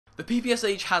The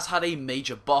PPSh has had a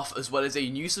major buff as well as a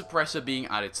new suppressor being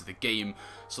added to the game.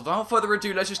 So without further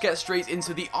ado, let's just get straight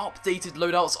into the updated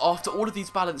loadouts after all of these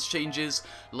balance changes.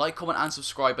 Like, comment and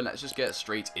subscribe, and let's just get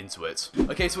straight into it.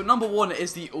 Okay, so number one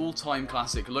is the all-time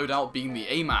classic loadout being the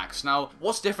Amax. Now,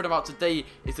 what's different about today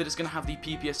is that it's going to have the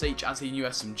PPSh as a new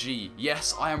SMG.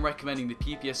 Yes, I am recommending the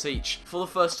PPSh for the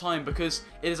first time because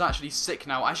it is actually sick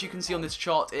now. As you can see on this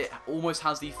chart, it almost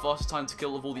has the fastest time to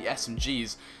kill of all the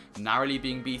SMGs, narrowly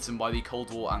being beaten by the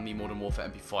Cold War and the Modern Warfare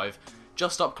MP5.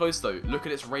 Just up close though, look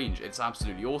at its range, it's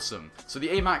absolutely awesome. So the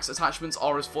Amax attachments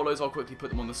are as follows, I'll quickly put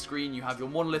them on the screen. You have your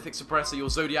monolithic suppressor, your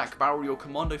Zodiac barrel, your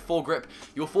commando foregrip,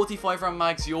 your 45 round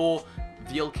mags, your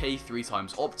VLK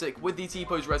 3x optic with the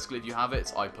T-pose reticle if you have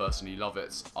it. I personally love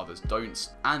it, others don't.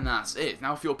 And that's it.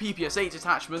 Now for your PPSh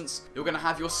attachments, you're going to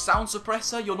have your sound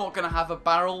suppressor, you're not going to have a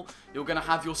barrel, you're going to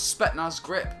have your Spetsnaz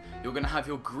grip, you're going to have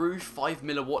your GRU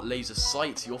 5mW laser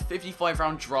sight, your 55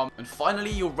 round drum, and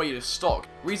finally your Restock.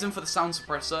 Reason for the sound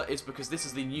suppressor is because this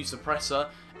is the new suppressor,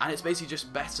 and it's basically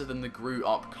just better than the GRU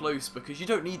up close because you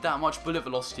don't need that much bullet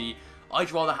velocity.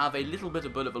 I'd rather have a little bit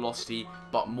of bullet velocity,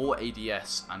 but more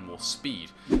ADS and more speed.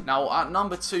 Now, at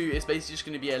number 2 is basically just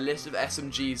going to be a list of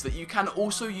SMGs that you can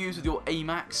also use with your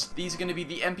Amax. These are going to be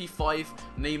the MP5,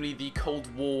 namely the Cold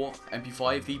War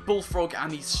MP5, the Bullfrog, and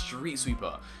the Street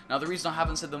Sweeper. Now, the reason I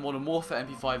haven't said the Modern Warfare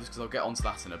MP5 is because I'll get onto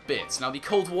that in a bit. Now, the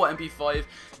Cold War MP5,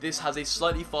 this has a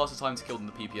slightly faster time to kill than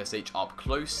the PPSh up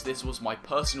close. This was my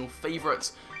personal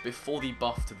favourite before the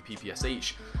buff to the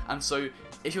PPSh, and so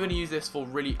if you're going to use this for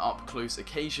really up close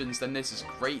occasions, then this is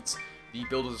great. The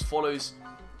build is as follows.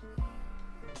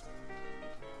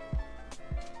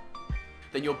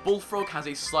 Then your Bullfrog has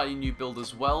a slightly new build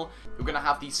as well. You're going to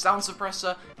have the sound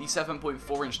suppressor, the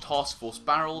 7.4-inch Task Force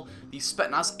barrel, the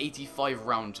Spetsnaz 85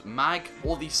 round mag,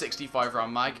 or the 65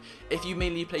 round mag. If you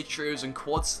mainly play trios and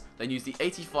quads, then use the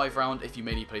 85 round. If you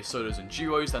mainly play solos and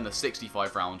duos, then the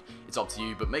 65 round. It's up to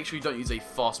you, but make sure you don't use a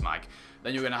fast mag.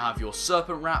 Then you're going to have your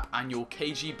Serpent Wrap and your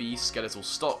KGB skeletal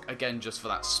stock, again just for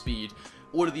that speed.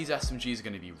 All of these SMGs are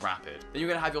going to be rapid. Then you're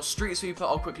going to have your Street Sweeper.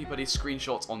 I'll quickly put a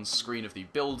screenshot on screen of the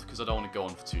build because I don't want to go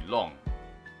on for too long.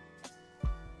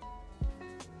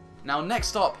 Now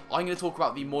next up, I'm going to talk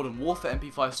about the Modern Warfare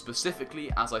MP5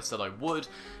 specifically, as I said I would.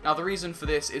 Now the reason for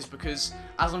this is because,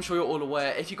 as I'm sure you're all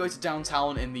aware, if you go to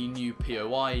downtown in the new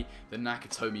POI, the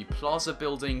Nakatomi Plaza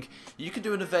building, you can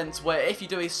do an event where if you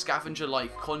do a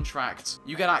scavenger-like contract,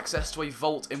 you get access to a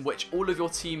vault in which all of your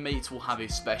teammates will have a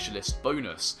specialist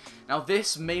bonus. Now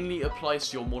this mainly applies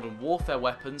to your Modern Warfare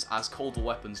weapons, as Cold War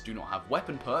weapons do not have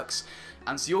weapon perks,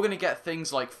 and so you're going to get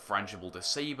things like frangible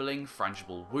disabling,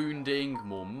 frangible wounding,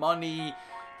 more money,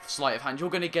 sleight of hand. You're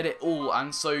going to get it all,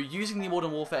 and so using the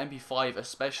Modern Warfare MP5,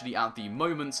 especially at the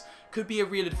moment, could be a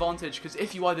real advantage, because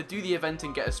if you either do the event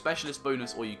and get a specialist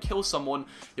bonus or you kill someone,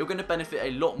 you're going to benefit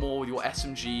a lot more with your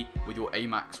SMG, with your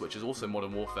Amax, which is also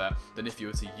Modern Warfare, than if you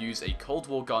were to use a Cold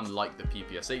War gun like the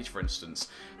PPSh, for instance.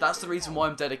 That's the reason why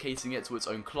I'm dedicating it to its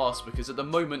own class, because at the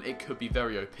moment it could be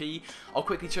very OP. I'll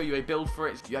quickly show you a build for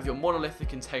it. You have your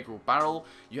monolithic integral barrel,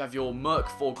 you have your Merc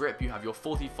foregrip, you have your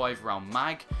 45 round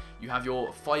mag, you have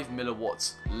your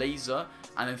 5mW laser,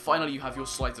 and then finally you have your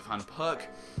sleight of hand perk.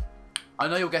 I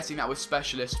know you're getting that with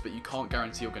Specialist, but you can't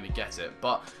guarantee you're going to get it.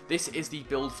 But this is the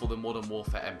build for the Modern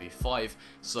Warfare MP5,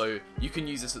 so you can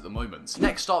use this at the moment.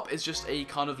 Next up is just a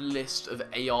kind of list of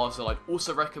ARs that I'd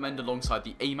also recommend alongside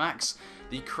the Amax.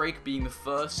 The Craig being the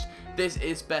first. This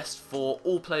is best for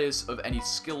all players of any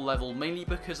skill level, mainly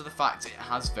because of the fact it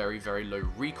has very, very low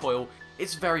recoil.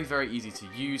 It's very, very easy to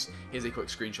use. Here's a quick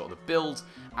screenshot of the build,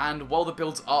 and while the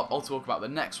build's up, I'll talk about the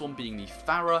next one being the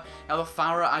ffar. Now the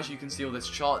ffar, as you can see on this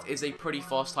chart, is a pretty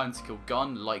fast time to kill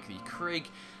gun like the Craig,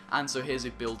 and so here's a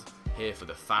build here for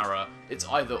the ffar. It's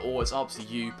either or, it's up to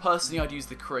you. Personally, I'd use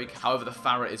the Craig, however the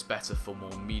ffar is better for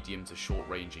more medium to short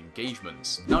range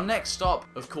engagements. Now next up,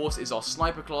 of course, is our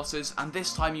sniper classes, and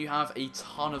this time you have a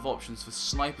ton of options for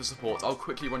sniper support. I'll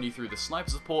quickly run you through the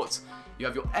sniper support. You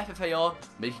have your ffar,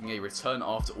 making a return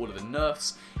after all of the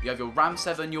nerfs. You have your Ram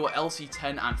 7, your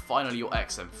LC10, and finally your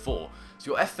XM4. So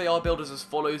your ffar build is as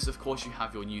follows. Of course, you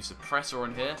have your new suppressor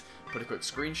on here. Put a quick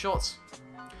screenshot.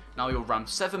 Now your Ram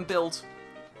 7 build,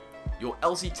 your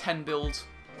LC10 build,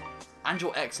 and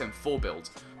your XM4 build.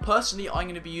 Personally, I'm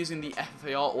going to be using the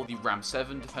ffar or the Ram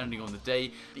 7 depending on the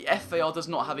day. The ffar does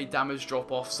not have a damage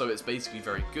drop off, so it's basically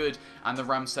very good, and the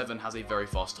Ram 7 has a very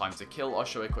fast time to kill. I'll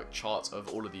show a quick chart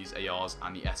of all of these ARs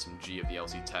and the SMG of the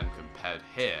LC10 compared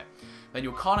here. Then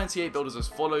your Kar 98 build is as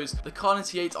follows. The Kar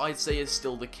 98 I'd say is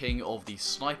still the king of the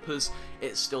snipers.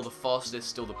 It's still the fastest,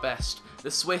 still the best.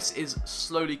 The Swiss is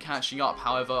slowly catching up,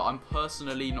 however I'm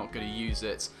personally not going to use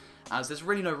it, as there's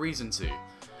really no reason to.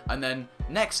 And then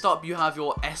next up you have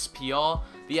your SPR.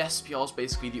 The SPR is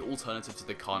basically the alternative to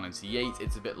the Kar 98.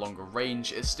 It's a bit longer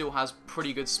range. It still has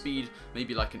pretty good speed,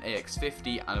 maybe like an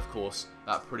AX50, and of course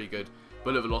that pretty good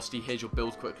bullet velocity. Here's your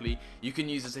build quickly. You can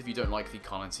use this if you don't like the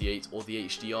Kar 98 or the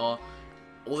HDR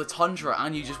or the Tundra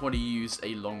and you just want to use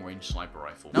a long range sniper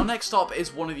rifle. Now next up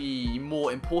is one of the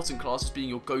more important classes, being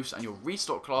your Ghost and your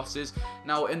Restock classes.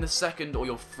 Now in the second, or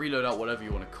your free loadout, whatever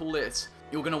you want to call it,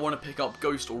 you're going to want to pick up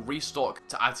Ghost or Restock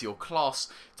to add to your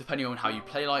class, depending on how you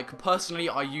play like. Personally,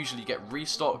 I usually get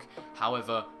Restock,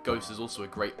 however, Ghost is also a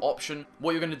great option.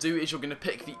 What you're going to do is you're going to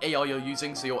pick the AR you're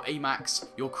using, so your Amax,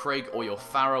 your Craig, or your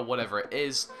ffar, whatever it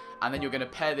is, and then you're going to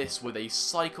pair this with a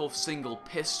Psychoff single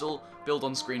pistol, build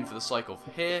on screen for the Psychoff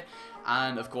here,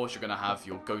 and of course you're going to have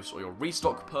your Ghost or your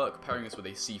Restock perk, pairing this with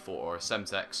a C4 or a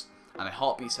Semtex, and a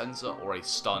heartbeat sensor or a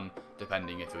stun,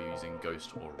 depending if you're using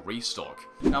Ghost or Restock.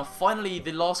 Now finally,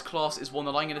 the last class is one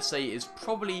that I'm going to say is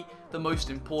probably the most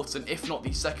important, if not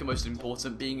the second most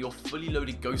important, being your fully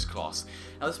loaded Ghost class.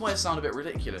 Now this might sound a bit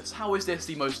ridiculous. How is this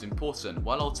the most important?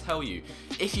 Well, I'll tell you.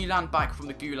 If you land back from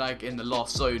the gulag in the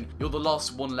last zone, you're the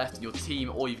last one left in your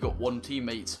team, or you've got one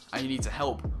teammate and you need to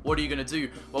help, what are you going to do?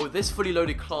 Well, with this fully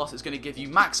loaded class, it's going to give you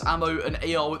max ammo, an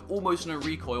AR with almost no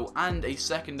recoil, and a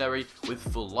secondary with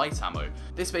full light ammo.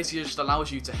 This basically just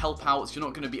allows you to help out, so you're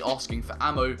not going to be asking for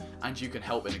ammo, and you can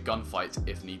help in a gunfight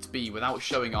if needs be without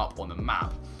showing up on the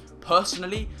map.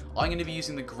 Personally, I'm going to be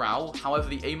using the Growl, however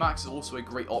the Amax is also a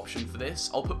great option for this.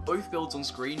 I'll put both builds on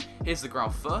screen. Here's the Growl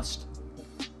first,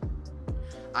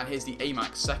 and here's the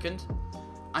Amax second.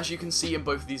 As you can see in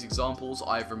both of these examples,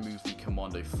 I've removed the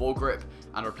Commando foregrip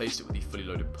and replaced it with the fully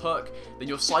loaded perk. Then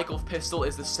your Psychoff pistol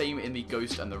is the same in the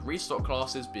Ghost and the Restock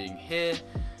classes, being here.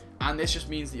 And this just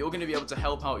means that you're going to be able to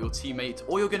help out your teammate,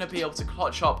 or you're going to be able to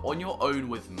clutch up on your own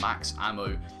with max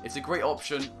ammo. It's a great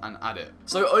option, and add it.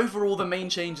 So overall, the main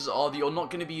changes are that you're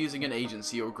not going to be using an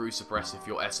agency or a groove suppressor for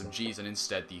your SMGs, and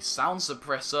instead the sound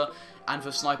suppressor, and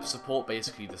for sniper support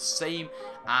basically the same.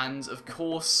 And of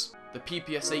course, the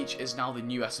PPSH is now the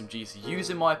new SMG to use,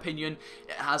 in my opinion.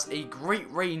 It has a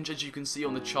great range, as you can see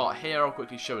on the chart here. I'll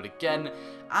quickly show it again.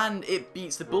 And it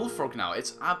beats the Bullfrog now.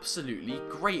 It's absolutely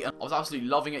great. I was absolutely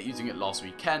loving it, using it last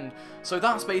weekend. So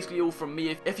that's basically all from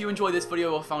me. If you enjoyed this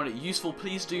video or found it useful,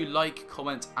 please do like,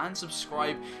 comment, and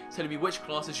subscribe, telling me which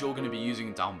classes you're going to be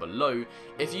using down below.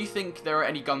 If you think there are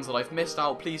any guns that I've missed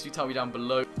out, please do tell me down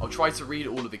below. I'll try to read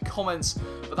all of the comments.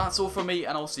 But that's all from me,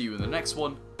 and I'll see you in the next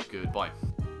one. Goodbye.